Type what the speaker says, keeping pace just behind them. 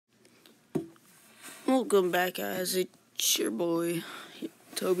Welcome back, guys. It's your boy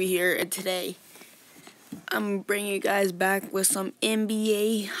Toby here, and today I'm bringing you guys back with some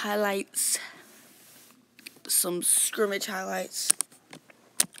NBA highlights, some scrimmage highlights,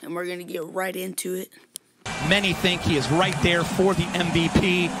 and we're gonna get right into it. Many think he is right there for the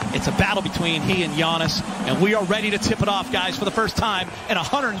MVP. It's a battle between he and Giannis, and we are ready to tip it off, guys, for the first time in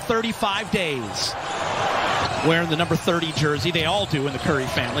 135 days. Wearing the number 30 jersey, they all do in the Curry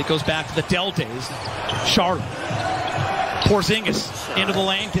family. It goes back to the Dell days. Charlotte. Porzingis into the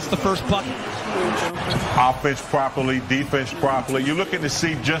lane, gets the first bucket. Offense properly, defense properly. You're looking to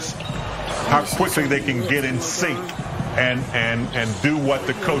see just how quickly they can get in sync and do what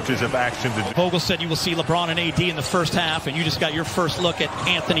the coaches have asked him to do. Vogel said you will see LeBron and AD in the first half, and you just got your first look at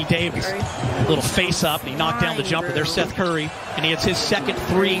Anthony Davis. Little face up, and he knocked down the jumper. There's Seth Curry, and he hits his second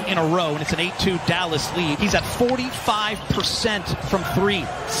three in a row, and it's an 8-2 Dallas lead. He's at 45% from three.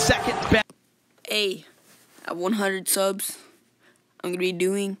 Second best. Hey, at 100 subs, I'm going to be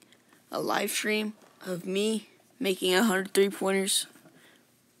doing a live stream of me making 100 3-pointers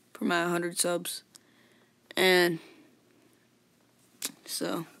for my 100 subs. And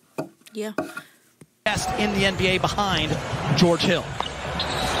so, yeah. Best in the NBA behind George Hill.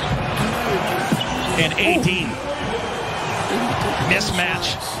 And AD.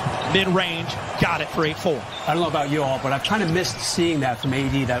 Mismatch. Mid-range. Got it for 8-4. I don't know about you all, but I've kind of missed seeing that from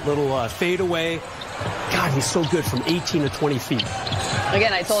AD, that little fadeaway. God, he's so good from 18 to 20 feet.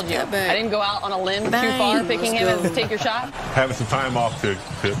 Again, I told you, I didn't go out on a limb too far picking him as to take your shot. Having some time off to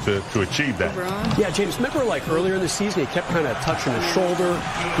achieve that. Yeah, James, remember like earlier in the season, he kept kind of touching his shoulder.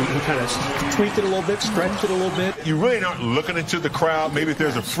 He kind of tweaked it a little bit, stretched it a little bit. You really aren't looking into the crowd. Maybe if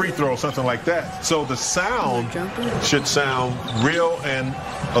there's a free throw or something like that. So the sound should sound real and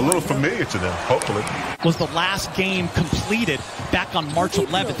a little familiar to them, hopefully. Was the last game completed back on March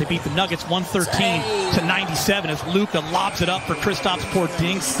 11th. They beat the Nuggets 113 to 97 as Luka lobs it up for Kristaps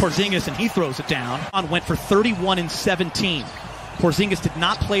Porzingis, and he throws it down. Went for 31 and 17. Porzingis did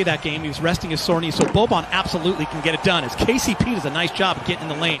not play that game. He was resting his sore knee, so Boban absolutely can get it done. As KCP does a nice job of getting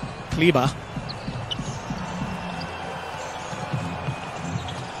in the lane. Kleber.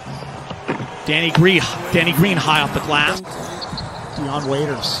 Danny Green high off the glass. Dion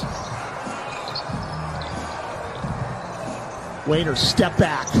Waiters. Waiters, step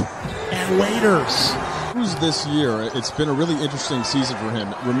back, and Waiters. This year, it's been a really interesting season for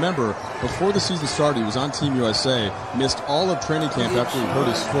him. Remember, before the season started, he was on Team USA, missed all of training camp after he hurt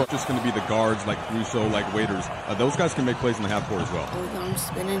his foot. Just going to be the guards like Russo, like Waiters. Those guys can make plays in the half court as well. I'm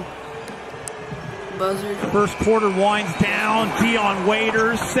spinning. Buzzer. First quarter winds down. Dion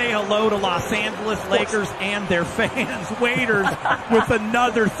Waiters, say hello to Los Angeles Lakers and their fans. Waiters with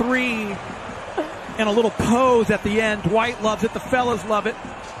another three. And a little pose at the end. Dwight loves it. The fellas love it.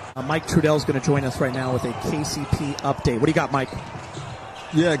 Mike Trudell's going to join us right now with a KCP update. What do you got, Mike?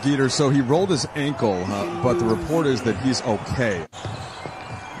 Yeah, Geeter, so he rolled his ankle, but the report is that he's okay.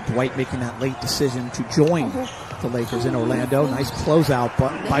 Dwight making that late decision to join the Lakers in Orlando. Nice closeout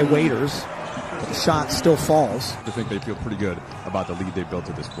by Waiters. But the shot still falls. I think they feel pretty good about the lead they built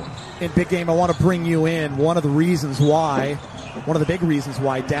at this point. In Big Game, I want to bring you in. One of the big reasons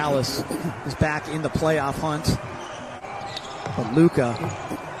why Dallas is back in the playoff hunt. But Luka,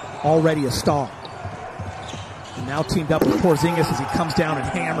 already a star. And now teamed up with Porzingis as he comes down and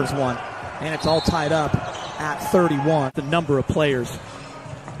hammers one. And it's all tied up at 31. The number of players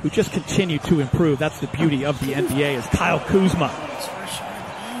who just continue to improve. That's the beauty of the NBA, as Kyle Kuzma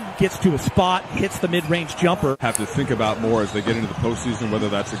gets to a spot, hits the mid-range jumper. Have to think about more as they get into the postseason, whether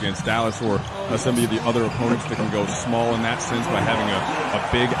that's against Dallas or some of the other opponents that can go small in that sense by having a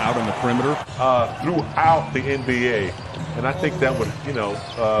big out on the perimeter. Throughout the NBA. And I think that would,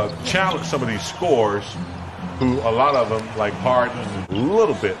 challenge some of these scorers who a lot of them, like Harden, a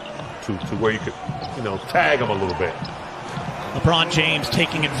little bit to where you could, tag them a little bit. LeBron James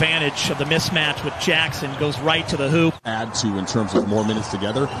taking advantage of the mismatch with Jackson, goes right to the hoop. Add to in terms of more minutes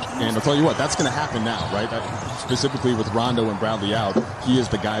together. And I'll tell you what, that's going to happen now, right? Specifically with Rondo and Bradley out, he is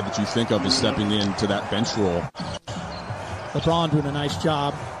the guy that you think of as stepping into that bench role. LeBron doing a nice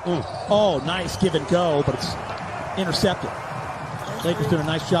job. Oh, nice give and go, but it's intercepted. Lakers doing a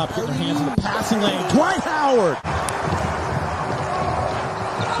nice job getting their hands in the passing lane. Dwight Howard!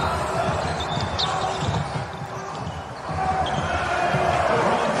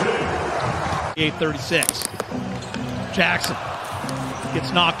 8:36. Jackson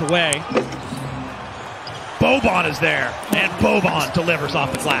gets knocked away. Boban is there, and Boban delivers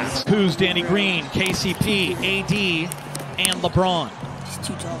off the glass. Who's Danny Green, KCP, AD, and LeBron. He's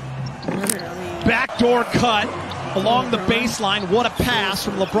too tall. Backdoor cut along the baseline. What a pass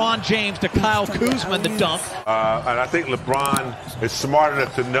from LeBron James to Kyle Kuzma in the dunk. And I think LeBron is smart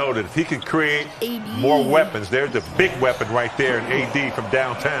enough to know that if he can create more weapons, there's a big weapon right there in AD from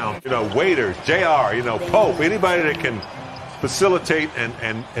downtown. You know, Waiters, JR, you know, Pope, anybody that can facilitate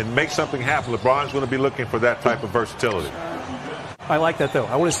and make something happen. LeBron's going to be looking for that type of versatility. I like that, though.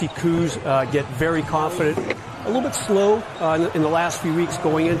 I want to see Kuz get very confident, a little bit slow in the last few weeks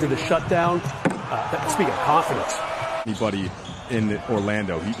going into the shutdown. Speaking of confidence. Anybody in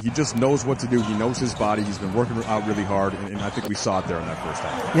Orlando, he just knows what to do. He knows his body. He's been working out really hard, and I think we saw it there in that first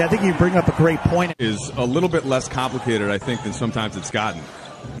half. Yeah, I think you bring up a great point. Is a little bit less complicated, I think, than sometimes it's gotten.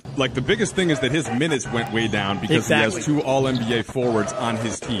 Like, the biggest thing is that his minutes went way down because he has 2 All-NBA forwards on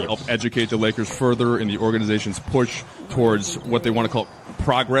his team. Help educate the Lakers further in the organization's push towards what they want to call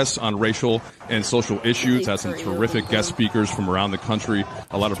progress on racial and social issues. Has some terrific guest speakers from around the country,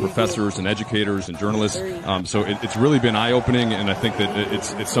 a lot of professors and educators and journalists. So it's really been eye-opening, and I think that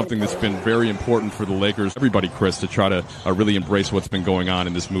it's something that's been very important for the Lakers, everybody, Chris, to try to really embrace what's been going on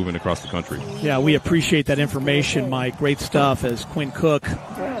in this movement across the country. Yeah, we appreciate that information, Mike. Great stuff as Quinn Cook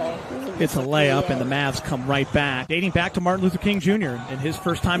hits a layup, and the Mavs come right back. Dating back to Martin Luther King Jr. and his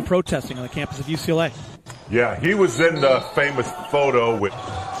first time protesting on the campus of UCLA. Yeah, he was in the famous photo with...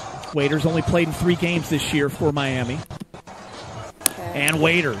 Waiters only played in 3 games this year for Miami. And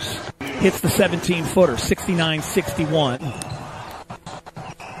Waiters hits the 17-footer, 69-61.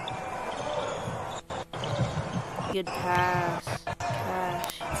 Good pass.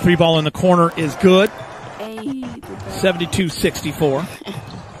 Cash. 3 ball in the corner is good. 72-64.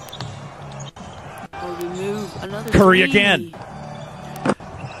 Curry again.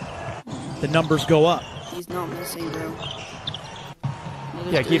 The numbers go up. He's not missing, bro.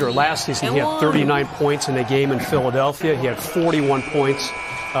 Yeah, Geeter, last season he had 39 points in a game in Philadelphia. He had 41 points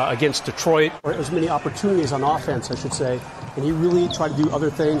against Detroit, or as many opportunities on offense, I should say. And he really tried to do other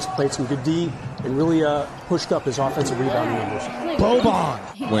things, played some good D, and really pushed up his offensive rebounding numbers. Boban.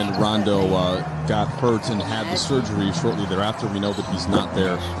 When Rondo got hurt and had the surgery shortly thereafter, we know that he's not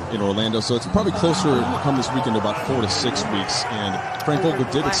there in Orlando. So it's probably closer come this weekend to about 4 to 6 weeks. And Frank Vogel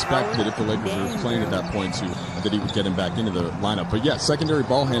did expect that if the Lakers were playing at that point that he would get him back into the lineup. But yeah, secondary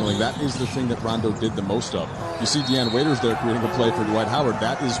ball handling, that is the thing that Rondo did the most of. You see Deanna Waiters there creating a play for Dwight Howard.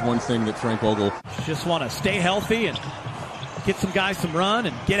 That is one thing that Frank Vogel just want to stay healthy and get some guys some run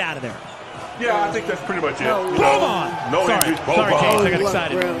and get out of there. Yeah, I think that's pretty much it. Boban! No Sorry, Boban. Sorry, James, I got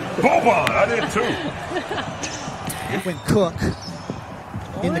excited. Boban, I did too. When Cook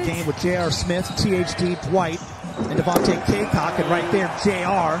in the game with J.R. Smith, THD, Dwight, and Devontae Kaycock, and right there,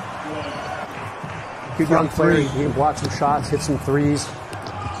 J.R. Good young player. He can block some shots, hit some threes.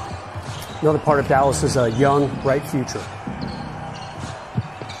 Another part of Dallas is a young, bright future.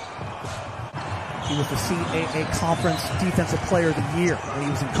 He was the CAA Conference Defensive Player of the Year when he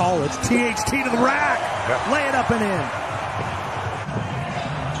was in college. THT to the rack. Yep. Lay it up and in.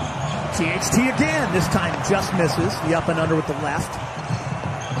 THT again. This time just misses. The up and under with the left.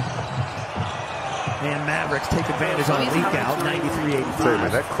 And Mavericks take advantage on a leak out, 93-85.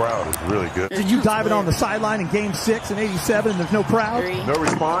 Man, that crowd is really good. Did you dive it on the sideline in Game 6 in '87 and there's no crowd? No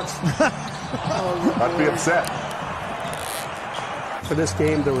response? I'd be upset. For this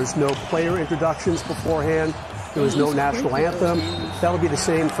game, there was no player introductions beforehand. There was no national anthem. That'll be the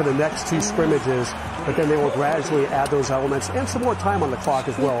same for the next 2 scrimmages, but then they will gradually add those elements and some more time on the clock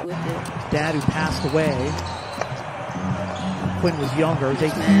as well. Dad, who passed away, Quinn was younger, is a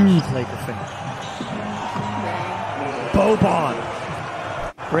huge Laker fan. Boban.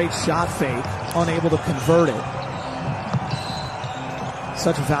 Great shot fake, unable to convert it.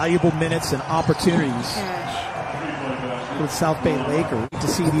 Such valuable minutes and opportunities for the South Bay Lakers to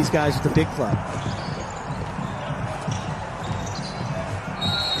see these guys at the big club.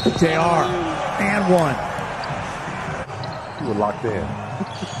 JR, and 1. You were locked in.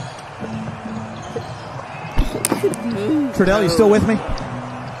 Trudell, you still with me?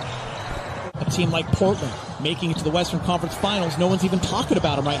 A team like Portland making it to the Western Conference Finals. No one's even talking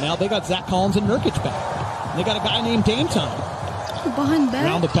about them right now. They got Zach Collins and Nurkic back. And they got a guy named Dame Time. Behind back.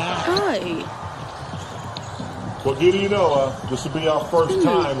 Around the back. Hi. Well, do you know, this will be our first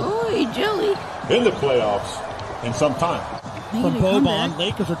time Jelly. in the playoffs in some time. From Boban,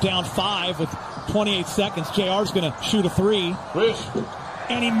 Lakers are down 5 with 28 seconds. JR's going to shoot a 3. Rich.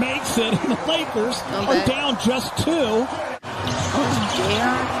 And he makes it, and the Lakers are down just 2.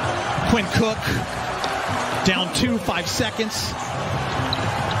 Quinn Cook down 2, 5 seconds.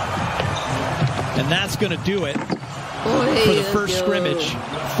 And that's going to do it for the first scrimmage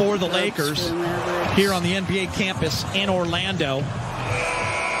for the Lakers here on the NBA campus in Orlando.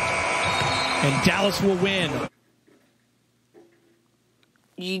 And Dallas will win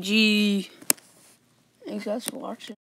GG. Thanks guys for watching.